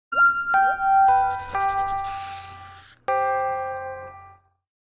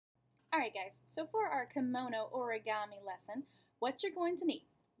guys, so for our kimono origami lesson, what you're going to need,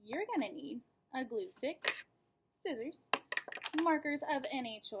 you're going to need a glue stick, scissors, markers of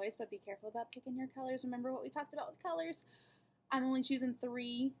any choice, but be careful about picking your colors. Remember what we talked about with colors? I'm only choosing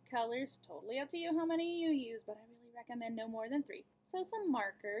 3 colors, totally up to you how many you use, but I really recommend no more than 3. So some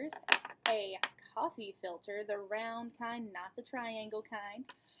markers, a coffee filter, the round kind, not the triangle kind,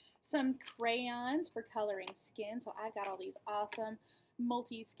 some crayons for coloring skin, so I've got all these awesome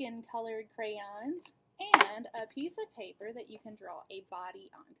multi-skin colored crayons, and a piece of paper that you can draw a body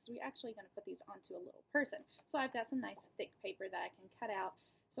on, because we're actually going to put these onto a little person. So I've got some nice thick paper that I can cut out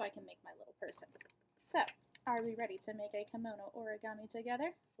so I can make my little person. So, are we ready to make a kimono origami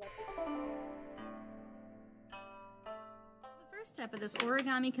together? Let's go. The first step of this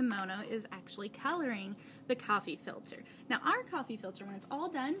origami kimono is actually coloring the coffee filter. Now our coffee filter, when it's all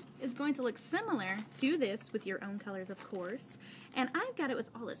done, is going to look similar to this with your own colors, of course. And I've got it with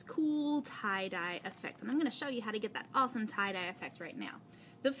all this cool tie-dye effect. And I'm going to show you how to get that awesome tie-dye effect right now.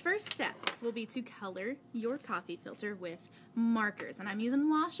 The first step will be to color your coffee filter with markers. And I'm using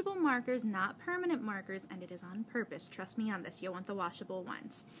washable markers, not permanent markers, and it is on purpose. Trust me on this. You'll want the washable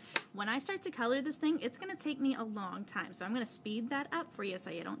ones. When I start to color this thing, it's going to take me a long time. So I'm going to speed that up for you so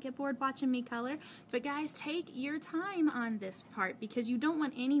you don't get bored watching me color. But guys, take your time on this part because you don't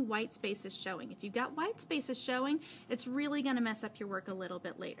want any white spaces showing. If you've got white spaces showing, it's really going to mess up your work a little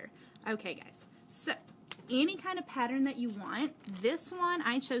bit later. Okay, guys. So any kind of pattern that you want. This one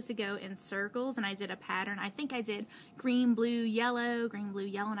I chose to go in circles, and I did a pattern. I think I did green, blue, yellow,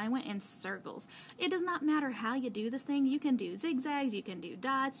 and I went in circles. It does not matter how you do this thing. You can do zigzags, you can do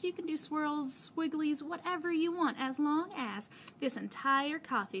dots, you can do swirls, squigglies, whatever you want, as long as this entire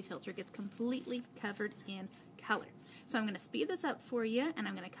coffee filter gets completely covered in color. So I'm going to speed this up for you, and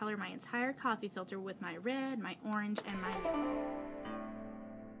I'm going to color my entire coffee filter with my red, my orange, and my yellow.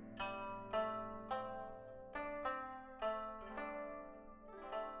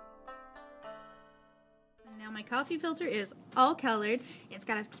 My coffee filter is all colored. It's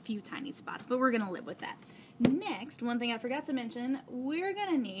got a few tiny spots, but we're going to live with that. Next, one thing I forgot to mention, we're going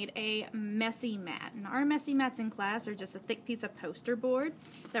to need a messy mat. And our messy mats in class are just a thick piece of poster board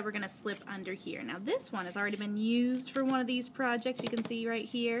that we're going to slip under here. Now this one has already been used for one of these projects. You can see right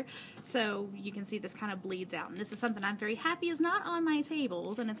here. So you can see this kind of bleeds out. And this is something I'm very happy is not on my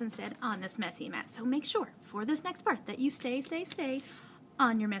tables, and it's instead on this messy mat. So make sure for this next part that you stay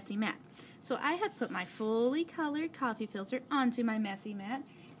on your messy mat. So I have put my fully colored coffee filter onto my messy mat,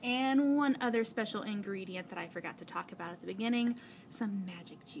 and one other special ingredient that I forgot to talk about at the beginning, some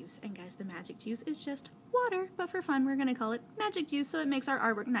magic juice. And guys, the magic juice is just water, but for fun we're going to call it magic juice so it makes our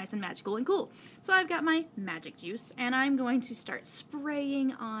artwork nice and magical and cool. So I've got my magic juice, and I'm going to start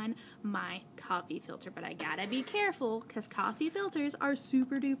spraying on my coffee filter, but I gotta be careful because coffee filters are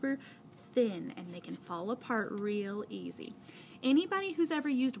super duper thin and they can fall apart real easy. Anybody who's ever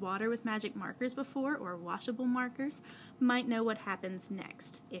used water with magic markers before, or washable markers, might know what happens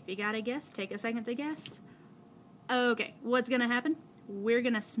next. If you gotta guess, take a second to guess. Okay, what's gonna happen? We're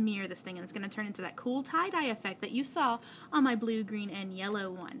gonna smear this thing and it's gonna turn into that cool tie-dye effect that you saw on my blue, green, and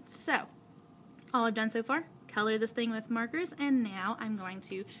yellow one. So, all I've done so far, color this thing with markers, and now I'm going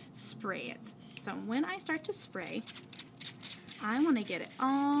to spray it. So when I start to spray, I want to get it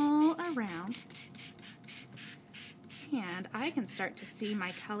all around, and I can start to see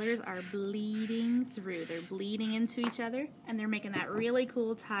my colors are bleeding through. They're bleeding into each other, and they're making that really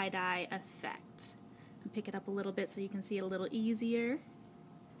cool tie-dye effect. And pick it up a little bit so you can see it a little easier.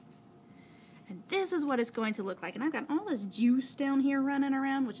 And this is what it's going to look like. And I've got all this juice down here running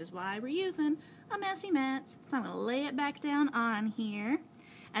around, which is why we're using a messy mat. So I'm going to lay it back down on here.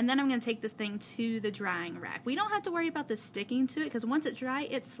 And then I'm going to take this thing to the drying rack. We don't have to worry about this sticking to it because once it's dry,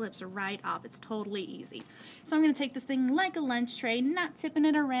 it slips right off. It's totally easy. So I'm going to take this thing like a lunch tray, not tipping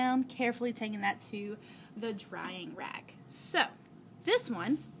it around, carefully taking that to the drying rack. So this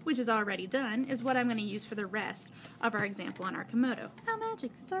one, which is already done, is what I'm going to use for the rest of our example on our kimono. How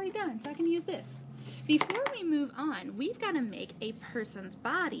magic, it's already done, so I can use this. Before we move on, we've got to make a person's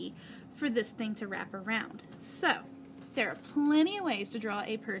body for this thing to wrap around. So there are plenty of ways to draw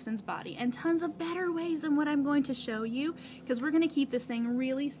a person's body, and tons of better ways than what I'm going to show you, because we're going to keep this thing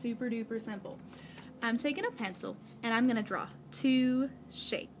really super duper simple. I'm taking a pencil, and I'm going to draw 2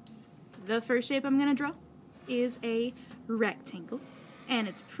 shapes. The first shape I'm going to draw is a rectangle, and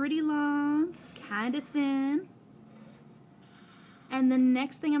it's pretty long, kind of thin. And the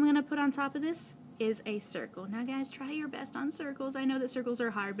next thing I'm going to put on top of this is a circle. Now guys, try your best on circles. I know that circles are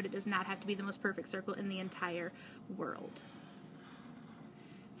hard, but it does not have to be the most perfect circle in the entire world.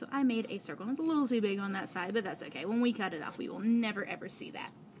 So I made a circle. It's a little too big on that side, but that's okay. When we cut it off, we will never ever see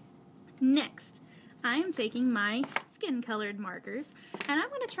that. Next, I am taking my skin colored markers and I'm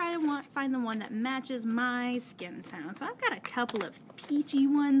going to try to find the one that matches my skin tone. So I've got a couple of peachy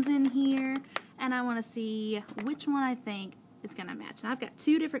ones in here and I want to see which one I think is going to match. Now I've got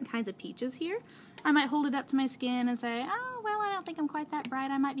two different kinds of peaches here. I might hold it up to my skin and say, oh, well, I don't think I'm quite that bright.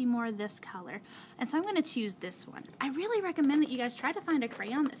 I might be more this color. And so I'm going to choose this one. I really recommend that you guys try to find a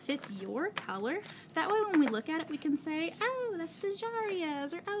crayon that fits your color. That way when we look at it, we can say, oh, that's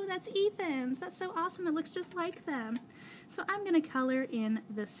Dejaria's, or oh, that's Ethan's. That's so awesome. It looks just like them. So I'm going to color in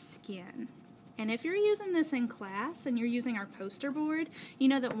the skin. And if you're using this in class and you're using our poster board, you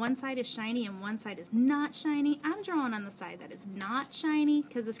know that one side is shiny and one side is not shiny. I'm drawing on the side that is not shiny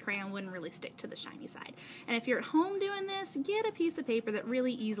because this crayon wouldn't really stick to the shiny side. And if you're at home doing this, get a piece of paper that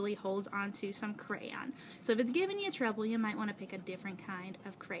really easily holds onto some crayon. So if it's giving you trouble, you might want to pick a different kind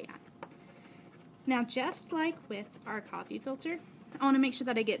of crayon. Now, just like with our coffee filter, I want to make sure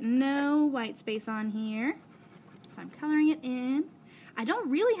that I get no white space on here. So I'm coloring it in. I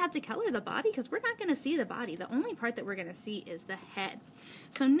don't really have to color the body because we're not going to see the body. The only part that we're going to see is the head.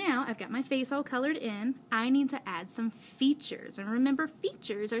 So now I've got my face all colored in. I need to add some features. And remember,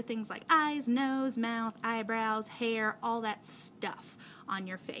 features are things like eyes, nose, mouth, eyebrows, hair, all that stuff on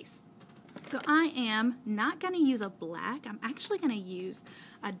your face. So I am not going to use a black. I'm actually going to use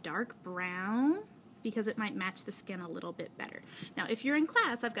a dark brown because it might match the skin a little bit better. Now, if you're in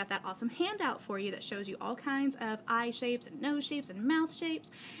class, I've got that awesome handout for you that shows you all kinds of eye shapes and nose shapes and mouth shapes.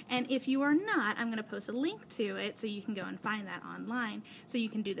 And if you are not, I'm going to post a link to it so you can go and find that online so you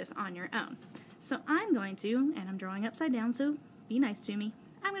can do this on your own. So I'm going to, and I'm drawing upside down, so be nice to me.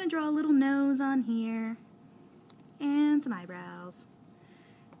 I'm going to draw a little nose on here and some eyebrows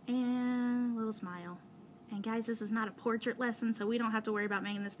and a little smile. And guys, this is not a portrait lesson, so we don't have to worry about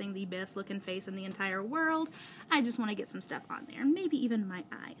making this thing the best looking face in the entire world. I just want to get some stuff on there, maybe even my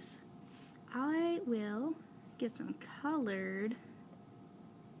eyes. I will get some colored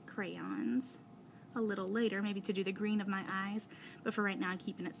crayons a little later, maybe to do the green of my eyes, but for right now I'm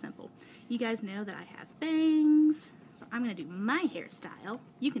keeping it simple. You guys know that I have bangs, so I'm going to do my hairstyle.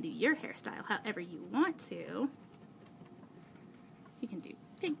 You can do your hairstyle however you want to. You can do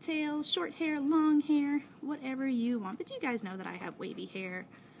pigtails, short hair, long hair, whatever you want. But you guys know that I have wavy hair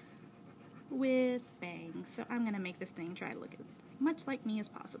with bangs. So I'm going to make this thing try to look as much like me as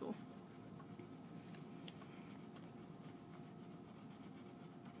possible.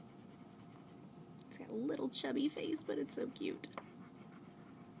 It's got a little chubby face, but it's so cute.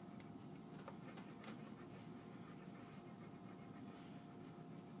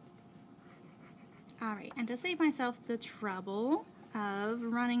 Alright, and to save myself the trouble of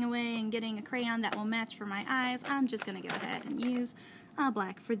running away and getting a crayon that will match for my eyes, I'm just going to go ahead and use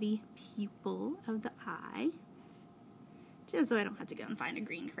black for the pupil of the eye, just so I don't have to go and find a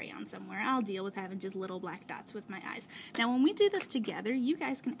green crayon somewhere. I'll deal with having just little black dots with my eyes. Now when we do this together, you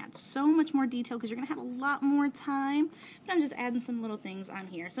guys can add so much more detail because you're going to have a lot more time, but I'm just adding some little things on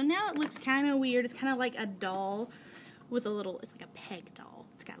here. So now it looks kind of weird. It's kind of like a doll with a little, it's like a peg doll.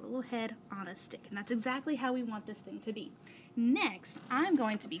 It's got a little head on a stick, and that's exactly how we want this thing to be. Next, I'm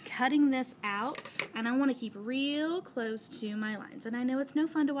going to be cutting this out, and I want to keep real close to my lines. And I know it's no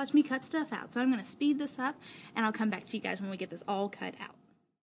fun to watch me cut stuff out, so I'm going to speed this up, and I'll come back to you guys when we get this all cut out.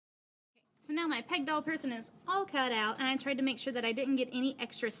 So now my peg doll person is all cut out, and I tried to make sure that I didn't get any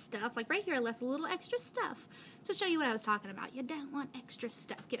extra stuff. Like right here, I left a little extra stuff to show you what I was talking about. You don't want extra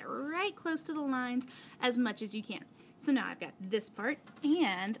stuff. Get it right close to the lines as much as you can. So now I've got this part,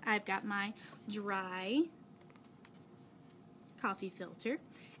 and I've got my dry coffee filter,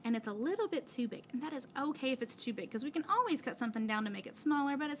 and it's a little bit too big, and that is okay if it's too big because we can always cut something down to make it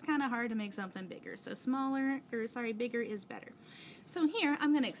smaller, but it's kind of hard to make something bigger. So bigger is better. So here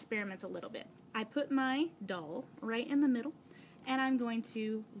I'm going to experiment a little bit. I put my doll right in the middle, and I'm going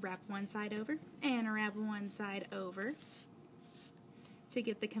to wrap one side over and wrap one side over to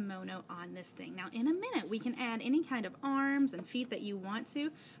get the kimono on this thing. Now in a minute we can add any kind of arms and feet that you want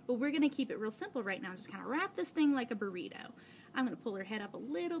to, but we're going to keep it real simple right now. Just kind of wrap this thing like a burrito. I'm going to pull her head up a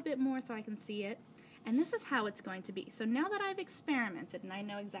little bit more so I can see it, and this is how it's going to be. So now that I've experimented and I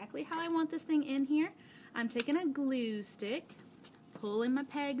know exactly how I want this thing in here, I'm taking a glue stick, pulling my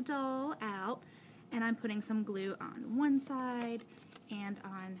peg doll out, and I'm putting some glue on one side and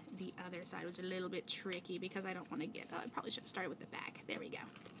on the other side, which is a little bit tricky because I don't want to get, I probably should have started with the back. There we go.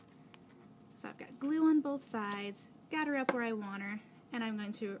 So I've got glue on both sides, got her up where I want her, and I'm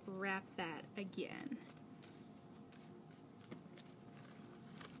going to wrap that again.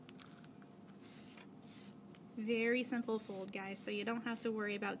 Very simple fold, guys, so you don't have to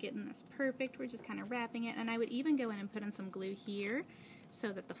worry about getting this perfect. We're just kind of wrapping it, and I would even go in and put in some glue here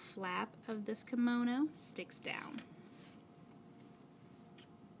so that the flap of this kimono sticks down.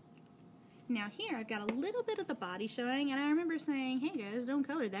 Now here I've got a little bit of the body showing, and I remember saying, hey guys, don't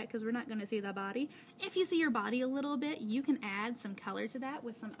color that because we're not going to see the body. If you see your body a little bit, you can add some color to that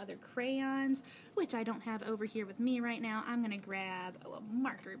with some other crayons, which I don't have over here with me right now. I'm going to grab a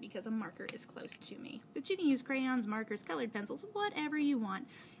marker because a marker is close to me. But you can use crayons, markers, colored pencils, whatever you want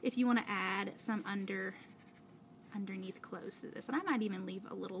if you want to add some underneath clothes to this. And I might even leave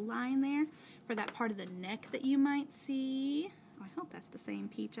a little line there for that part of the neck that you might see. I hope that's the same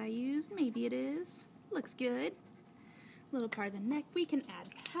peach I used. Maybe it is. Looks good. Little part of the neck. We can add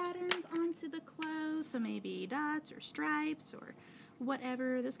patterns onto the clothes, so maybe dots or stripes or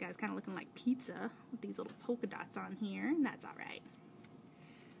whatever. This guy's kind of looking like pizza with these little polka dots on here, and that's all right.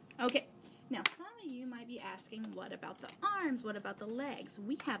 Okay, now some of you might be asking, what about the arms? What about the legs?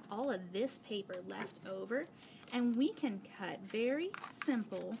 We have all of this paper left over, and we can cut very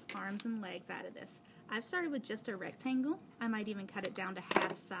simple arms and legs out of this. I've started with just a rectangle. I might even cut it down to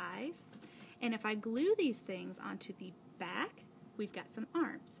half size. And if I glue these things onto the back, we've got some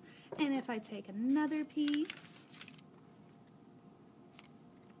arms. And if I take another piece,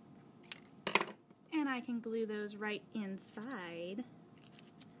 and I can glue those right inside,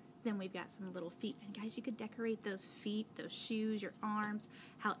 then we've got some little feet. And guys, you could decorate those feet, those shoes, your arms,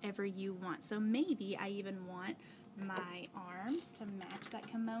 however you want. So maybe I even want my arms to match that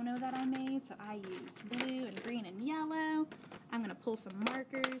kimono that I made. So I used blue and green and yellow. I'm going to pull some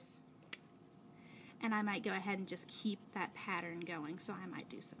markers, and I might go ahead and just keep that pattern going. So I might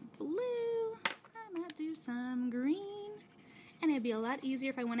do some blue, I might do some green, and it'd be a lot easier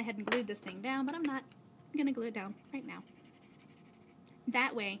if I went ahead and glued this thing down, but I'm not going to glue it down right now.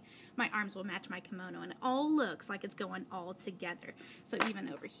 That way, my arms will match my kimono, and it all looks like it's going all together. So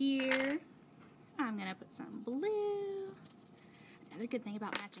even over here, I'm going to put some blue. Another good thing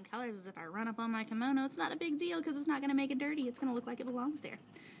about matching colors is if I run up on my kimono, it's not a big deal because it's not going to make it dirty. It's going to look like it belongs there.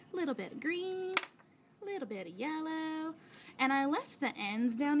 A little bit of green, a little bit of yellow. And I left the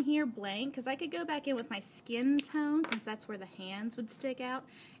ends down here blank because I could go back in with my skin tone, since that's where the hands would stick out,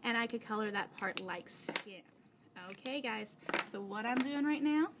 and I could color that part like skin. Okay guys, so what I'm doing right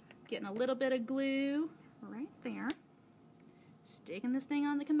now, getting a little bit of glue right there, sticking this thing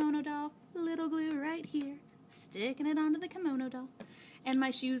on the kimono doll, little glue right here, sticking it onto the kimono doll. And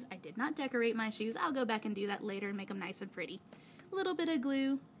my shoes, I did not decorate my shoes. I'll go back and do that later and make them nice and pretty. A little bit of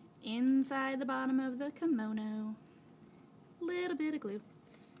glue inside the bottom of the kimono. Little bit of glue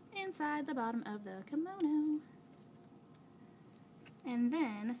inside the bottom of the kimono. And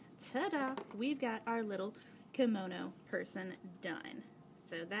then, ta-da, we've got our little kimono person done.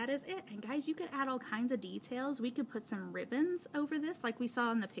 So that is it. And guys, you could add all kinds of details. We could put some ribbons over this like we saw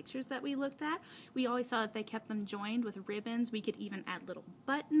in the pictures that we looked at. We always saw that they kept them joined with ribbons. We could even add little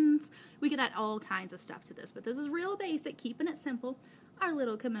buttons. We could add all kinds of stuff to this, but this is real basic, keeping it simple. Our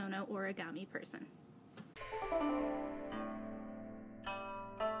little kimono origami person.